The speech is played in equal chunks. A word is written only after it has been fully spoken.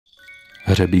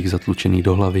hřebík zatlučený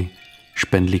do hlavy,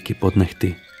 špendlíky pod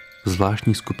nehty,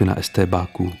 zvláštní skupina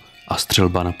estébáků a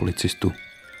střelba na policistu.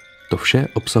 To vše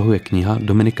obsahuje kniha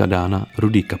Dominika Dána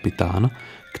Rudý, kapitán,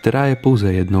 která je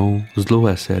pouze jednou z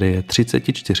dlouhé série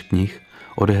 34 knih,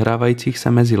 odehrávajících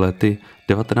se mezi lety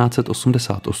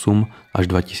 1988 až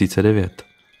 2009.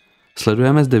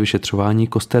 Sledujeme zde vyšetřování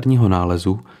kosterního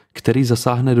nálezu, který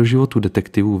zasáhne do životu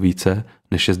detektivů více,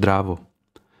 než je zdrávo.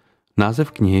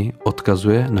 Název knihy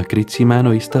odkazuje na krycí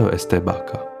jméno jistého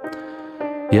estébáka.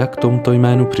 Jak k tomuto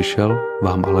jménu přišel,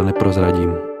 vám ale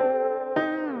neprozradím.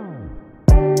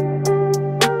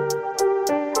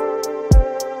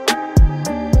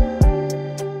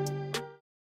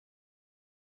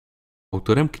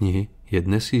 Autorem knihy je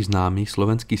dnes již známý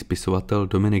slovenský spisovatel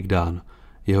Dominik Dán.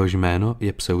 Jehož jméno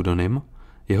je pseudonym,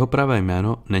 jeho pravé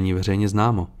jméno není veřejně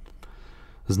známo.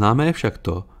 Známé je však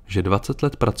to, že 20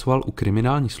 let pracoval u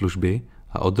kriminální služby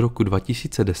a od roku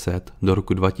 2010 do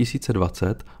roku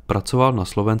 2020 pracoval na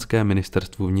slovenském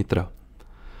ministerstvu vnitra.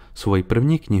 Svoji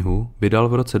první knihu vydal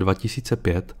v roce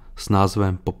 2005 s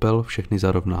názvem Popel všechny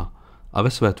zarovná a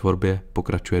ve své tvorbě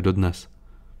pokračuje dodnes.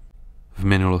 V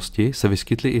minulosti se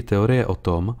vyskytly i teorie o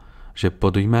tom, že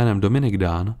pod jménem Dominik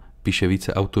Dán píše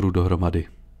více autorů dohromady.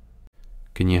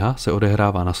 Kniha se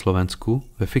odehrává na Slovensku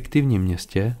ve fiktivním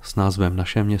městě s názvem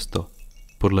Naše město.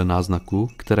 Podle náznaků,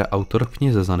 které autor v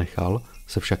knize zanechal,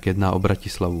 se však jedná o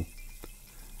Bratislavu.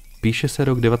 Píše se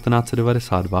rok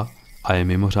 1992 a je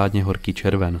mimořádně horký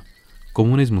červen.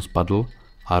 Komunismus padl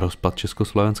a rozpad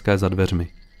Československa je za dveřmi.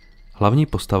 Hlavní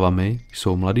postavami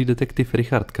jsou mladý detektiv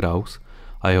Richard Kraus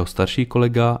a jeho starší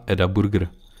kolega Eda Burger.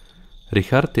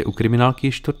 Richard je u kriminálky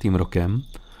již 4. rokem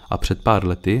a před pár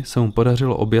lety se mu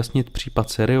podařilo objasnit případ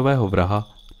sériového vraha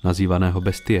nazývaného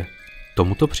Bestie.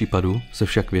 Tomuto případu se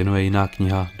však věnuje jiná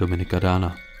kniha Dominika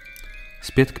Dána.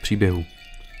 Zpět k příběhu.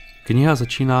 Kniha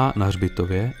začíná na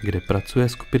hřbitově, kde pracuje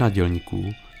skupina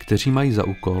dělníků, kteří mají za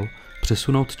úkol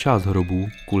přesunout část hrobů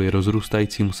kvůli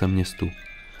rozrůstajícímu se městu.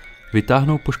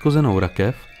 Vytáhnou poškozenou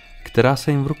rakev, která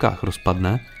se jim v rukách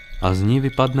rozpadne a z ní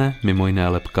vypadne mimo jiné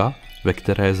lebka, ve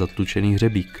které je zatlučený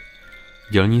hřebík.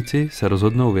 Dělníci se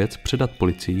rozhodnou věc předat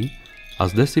policii a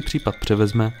zde si případ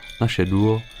převezme naše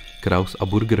duo Kraus a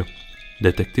Burger.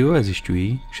 Detektivové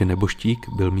zjišťují, že neboštík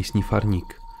byl místní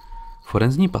farník.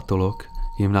 Forenzní patolog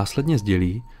jim následně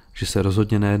sdělí, že se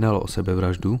rozhodně nejednalo o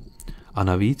sebevraždu a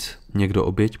navíc někdo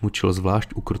oběť mučil zvlášť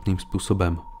ukrutným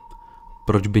způsobem.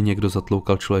 Proč by někdo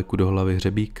zatloukal člověku do hlavy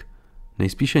hřebík?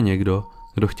 Nejspíše někdo,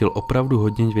 kdo chtěl opravdu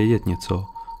hodně vědět něco,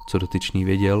 co dotyčný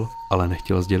věděl, ale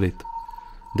nechtěl sdělit.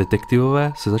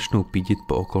 Detektivové se začnou pídit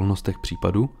po okolnostech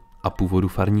případu a původu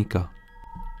farníka.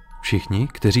 Všichni,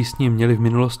 kteří s ním měli v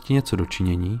minulosti něco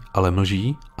dočinění, ale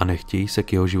mlží a nechtějí se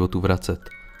k jeho životu vracet.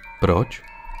 Proč?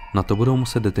 Na to budou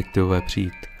muset detektivové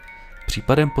přijít.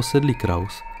 Případem posedlý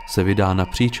Kraus se vydá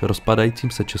napříč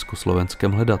rozpadajícím se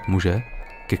Československem hledat muže,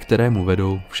 ke kterému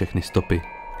vedou všechny stopy.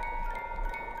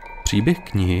 Příběh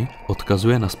knihy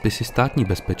odkazuje na spisy státní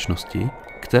bezpečnosti,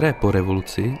 které po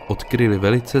revoluci odkryly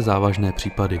velice závažné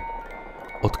případy.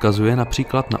 Odkazuje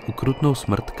například na ukrutnou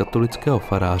smrt katolického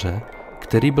faráře,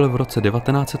 který byl v roce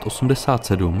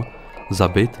 1987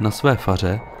 zabit na své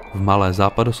faře v malé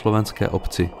západoslovenské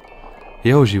obci.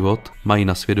 Jeho život mají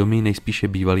na svědomí nejspíše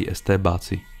bývalí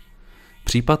estébáci.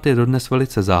 Případ je dodnes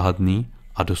velice záhadný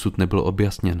a dosud nebyl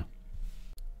objasněn.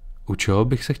 U čeho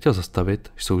bych se chtěl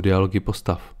zastavit, jsou dialogy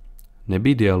postav.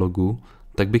 Nebýt dialogů,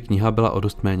 tak by kniha byla o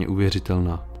dost méně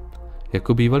uvěřitelná.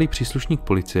 Jako bývalý příslušník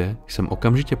policie jsem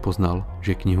okamžitě poznal,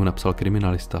 že knihu napsal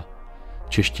kriminalista.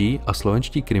 Čeští a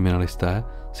slovenští kriminalisté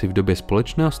si v době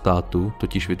společného státu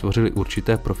totiž vytvořili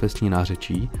určité profesní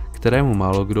nářečí, kterému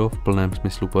málo kdo v plném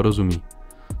smyslu porozumí.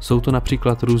 Jsou to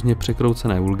například různě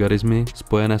překroucené vulgarismy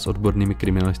spojené s odbornými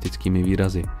kriminalistickými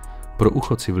výrazy. Pro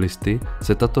ucho civilisty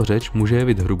se tato řeč může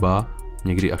jevit hrubá,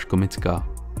 někdy až komická.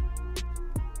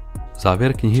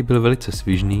 Závěr knihy byl velice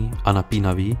svižný a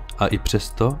napínavý a i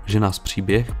přesto, že nás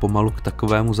příběh pomalu k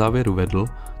takovému závěru vedl,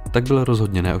 tak byl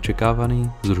rozhodně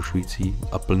neočekávaný, vzrušující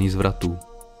a plný zvratů.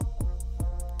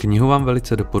 Knihu vám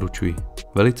velice doporučuji.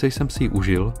 Velice jsem si ji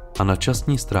užil a na čas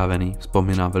ní strávený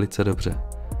vzpomínám velice dobře.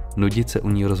 Nudit se u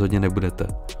ní rozhodně nebudete.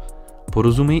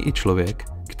 Porozumí i člověk,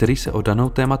 který se o danou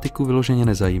tématiku vyloženě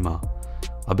nezajímá.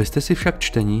 Abyste si však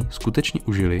čtení skutečně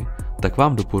užili, tak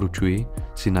vám doporučuji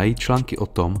si najít články o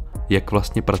tom, jak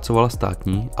vlastně pracovala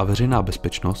státní a veřejná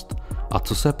bezpečnost a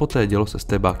co se poté dělo s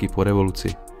estébáky po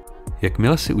revoluci.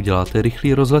 Jakmile si uděláte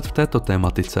rychlý rozhled v této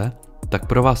tématice, tak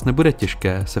pro vás nebude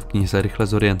těžké se v knize rychle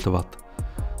zorientovat.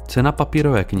 Cena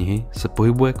papírové knihy se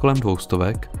pohybuje kolem 200,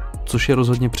 což je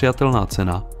rozhodně přijatelná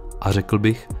cena a řekl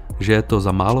bych, že je to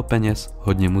za málo peněz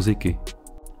hodně muziky.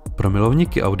 Pro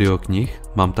milovníky audioknih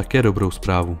mám také dobrou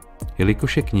zprávu,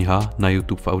 jelikož je kniha na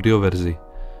YouTube v audioverzi.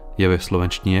 Je ve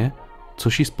slovenštině,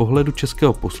 což ji z pohledu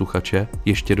českého posluchače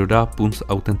ještě dodá punc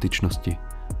autentičnosti.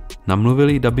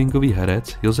 Namluvilý dabingový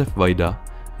herec Josef Vajda,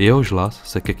 jehož hlas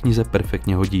se ke knize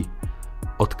perfektně hodí.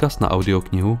 Odkaz na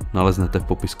audioknihu naleznete v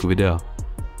popisku videa.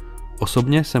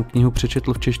 Osobně jsem knihu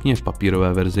přečetl v češtině v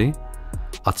papírové verzi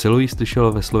a celou ji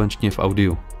slyšel ve slovenštině v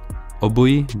audiu.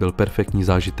 Obojí byl perfektní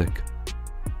zážitek.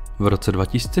 V roce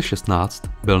 2016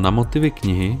 byl na motivy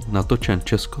knihy natočen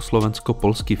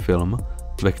česko-slovensko-polský film,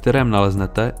 ve kterém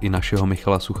naleznete i našeho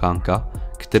Michala Suchánka,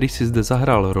 který si zde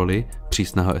zahrál roli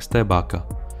přísného estébáka.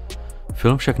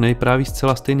 Film však nevypráví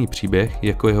zcela stejný příběh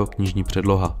jako jeho knižní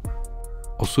předloha.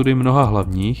 Osudy mnoha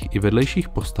hlavních i vedlejších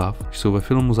postav jsou ve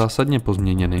filmu zásadně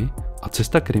pozměněny a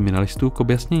cesta kriminalistů k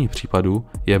objasnění případu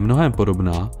je mnohem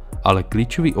podobná, ale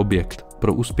klíčový objekt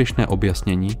pro úspěšné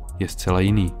objasnění je zcela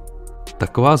jiný.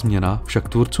 Taková změna však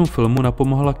tvůrcům filmu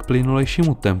napomohla k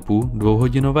plynulejšímu tempu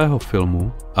dvouhodinového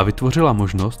filmu a vytvořila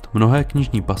možnost mnohé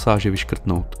knižní pasáže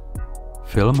vyškrtnout.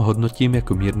 Film hodnotím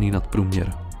jako mírný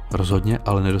nadprůměr, rozhodně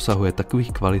ale nedosahuje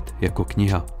takových kvalit jako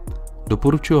kniha.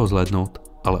 Doporučuji ho zhlédnout,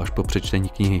 ale až po přečtení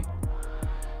knihy.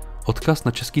 Odkaz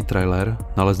na český trailer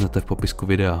naleznete v popisku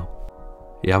videa.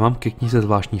 Já mám ke knize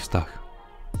zvláštní vztah.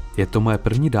 Je to moje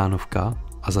první dánovka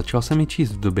a začal jsem ji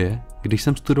číst v době, když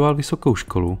jsem studoval vysokou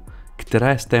školu, která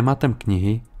je s tématem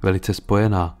knihy velice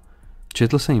spojená.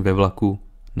 Četl jsem ji ve vlaku,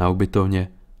 na ubytovně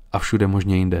a všude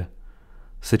možně jinde.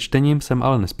 Se čtením jsem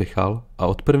ale nespěchal a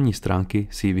od první stránky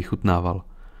si ji vychutnával.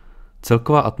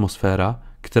 Celková atmosféra,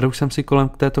 kterou jsem si kolem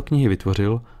této knihy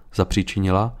vytvořil,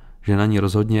 zapříčinila, že na ní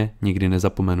rozhodně nikdy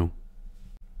nezapomenu.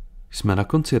 Jsme na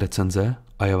konci recenze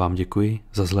a já vám děkuji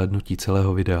za zhlédnutí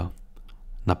celého videa.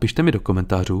 Napište mi do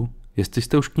komentářů, jestli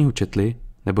jste už knihu četli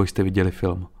nebo jste viděli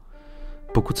film.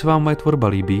 Pokud se vám moje tvorba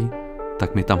líbí,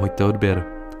 tak mi tam hoďte odběr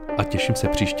a těším se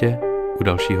příště u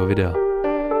dalšího videa.